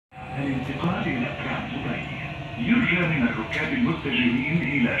للانتقال إلى ترام دبي. يرجى من الركاب المتجهين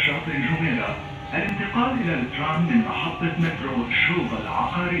إلى شاطئ جميرة الانتقال إلى الترام من محطة مترو شوبا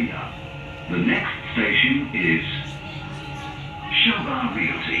العقارية. The next station is JBR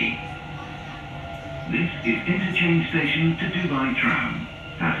BLUEWATER. This is interchange station to Dubai Tram.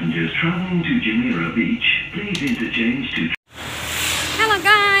 Passengers traveling to Jumeirah Beach, please interchange to. Hello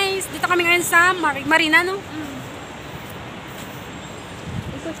guys! Dito kami ngayon sa Marina, no?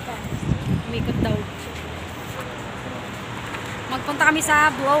 Ikot ka. Umikot daw. Magpunta kami sa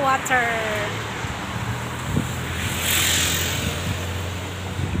BLUEWATER.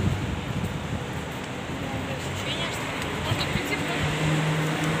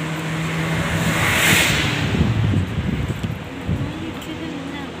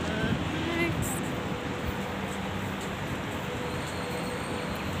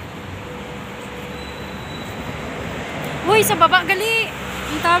 Uy, sa baba gali.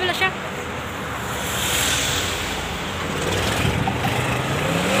 Ang tabla siya.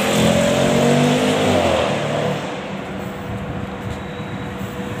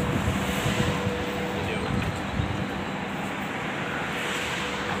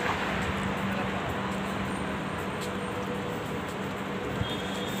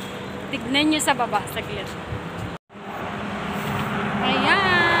 Tignan nyo sa baba, saglit.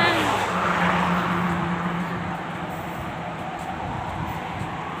 Ayan.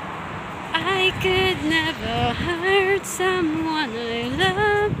 I could never hurt someone I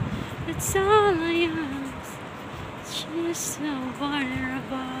love. That's all I ask. She's so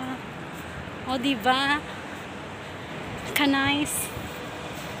vulnerable. O, diba? Ka-nice.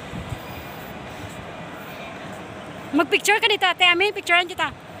 Mag-picture ka dito, ate Amin. Picturean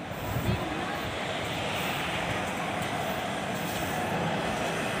kita.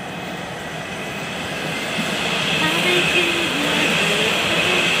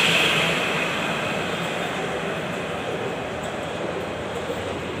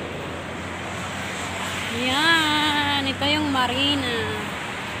 Yan, ito yung marina.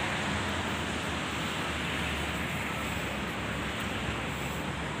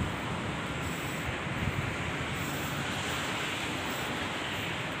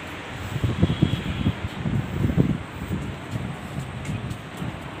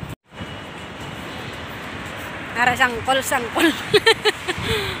 Para sangkol.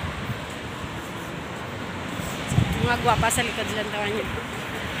 Mga gwapa sa likod lang tawan niyo.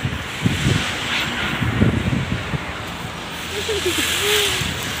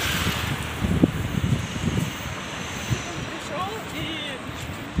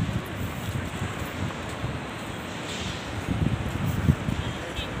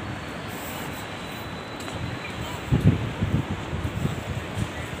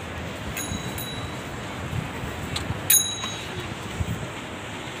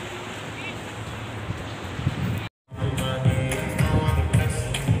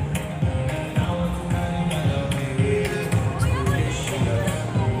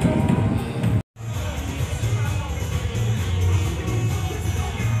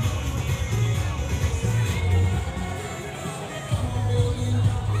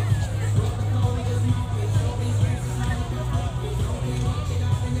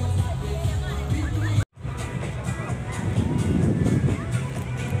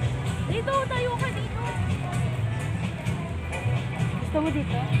 Gusto mo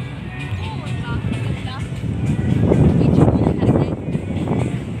dito?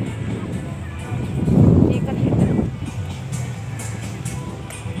 Ikot dito.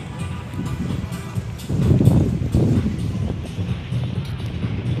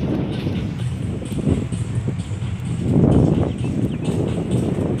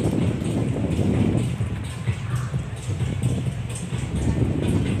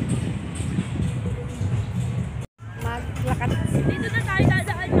 Maglakad. Dito na tayo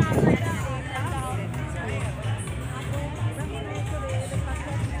dadaan na.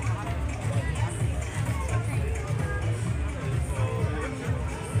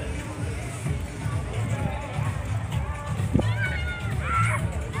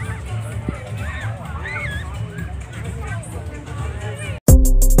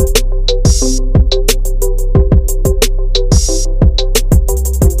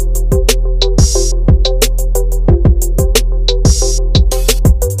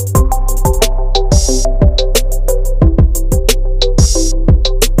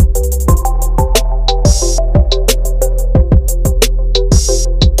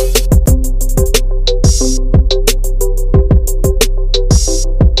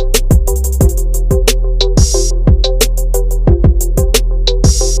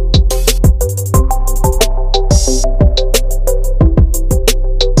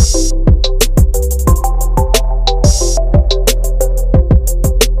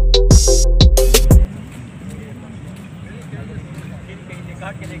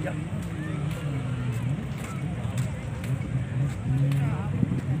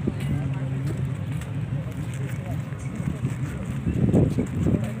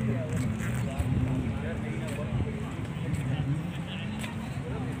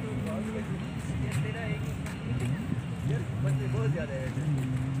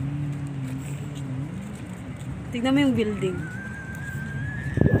 Tignan mo yung building.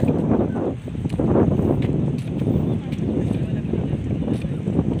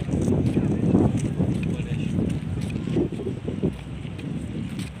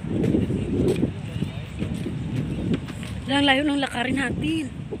 Lang layo ng lakarin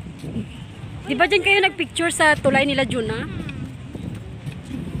natin. Di ba dyan kayo nagpicture sa tulay nila Juna?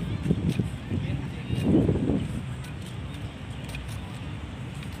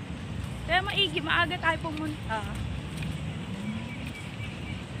 Kaya maigi, maaga tayo pumunta.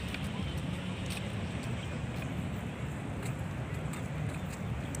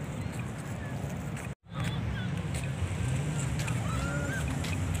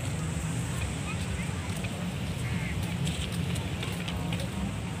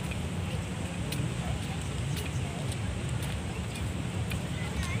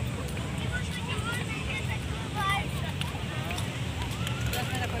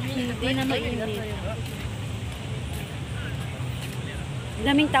 Hindi na mainit.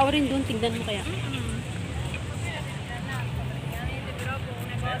 Daming tao rin doon. Tignan mo kaya.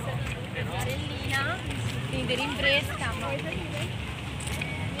 Hindi rin breast, tama.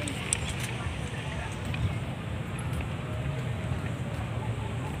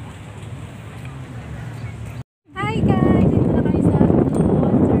 Hi guys! Dito na kami sa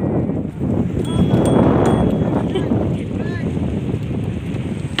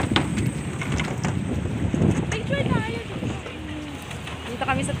Picture tayo. Dito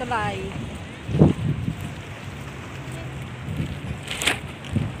kami sa tulay.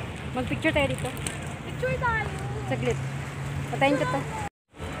 Mag-picture tayo dito. Picture tayo. Saglit. Patayin ko to.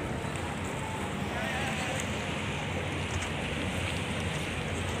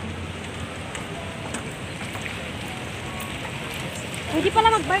 Pwede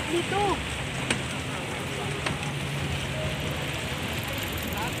pala mag-bike dito.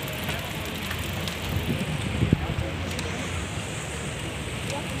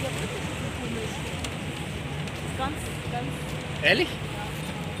 Ehrlich?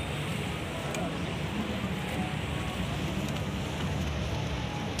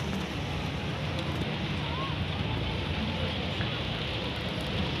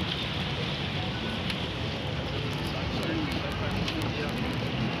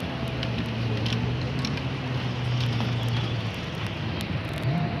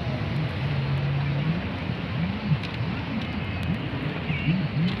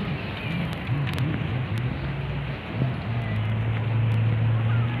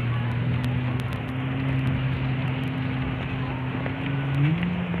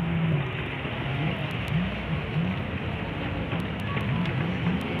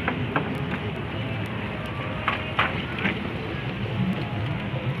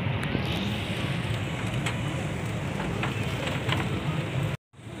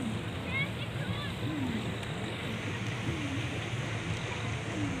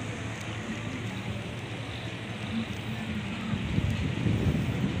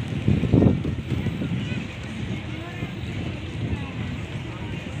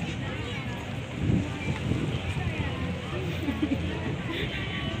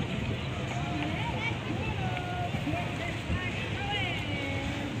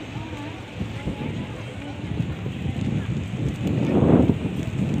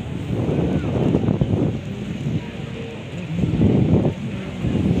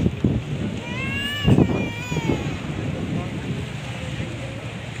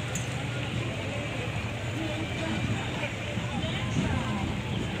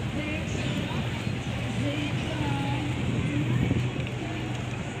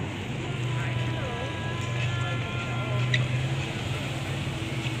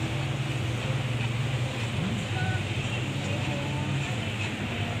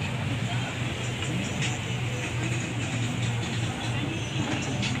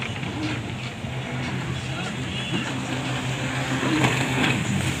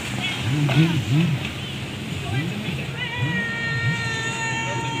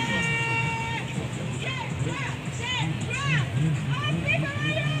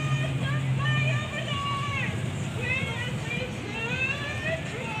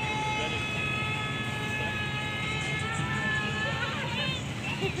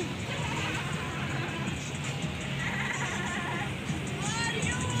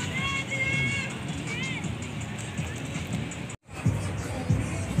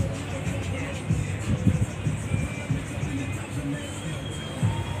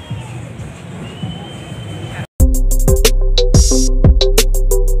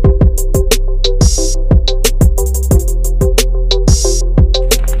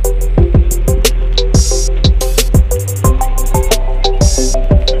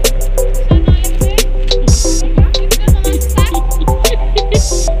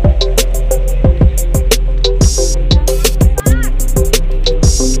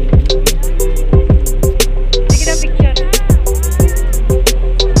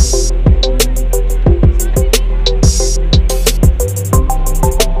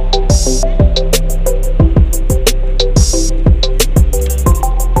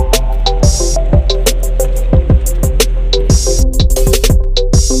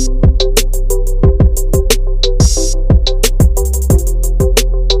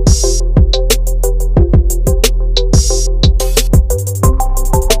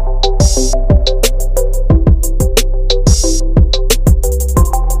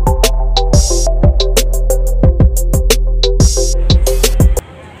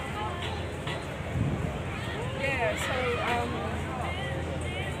 So,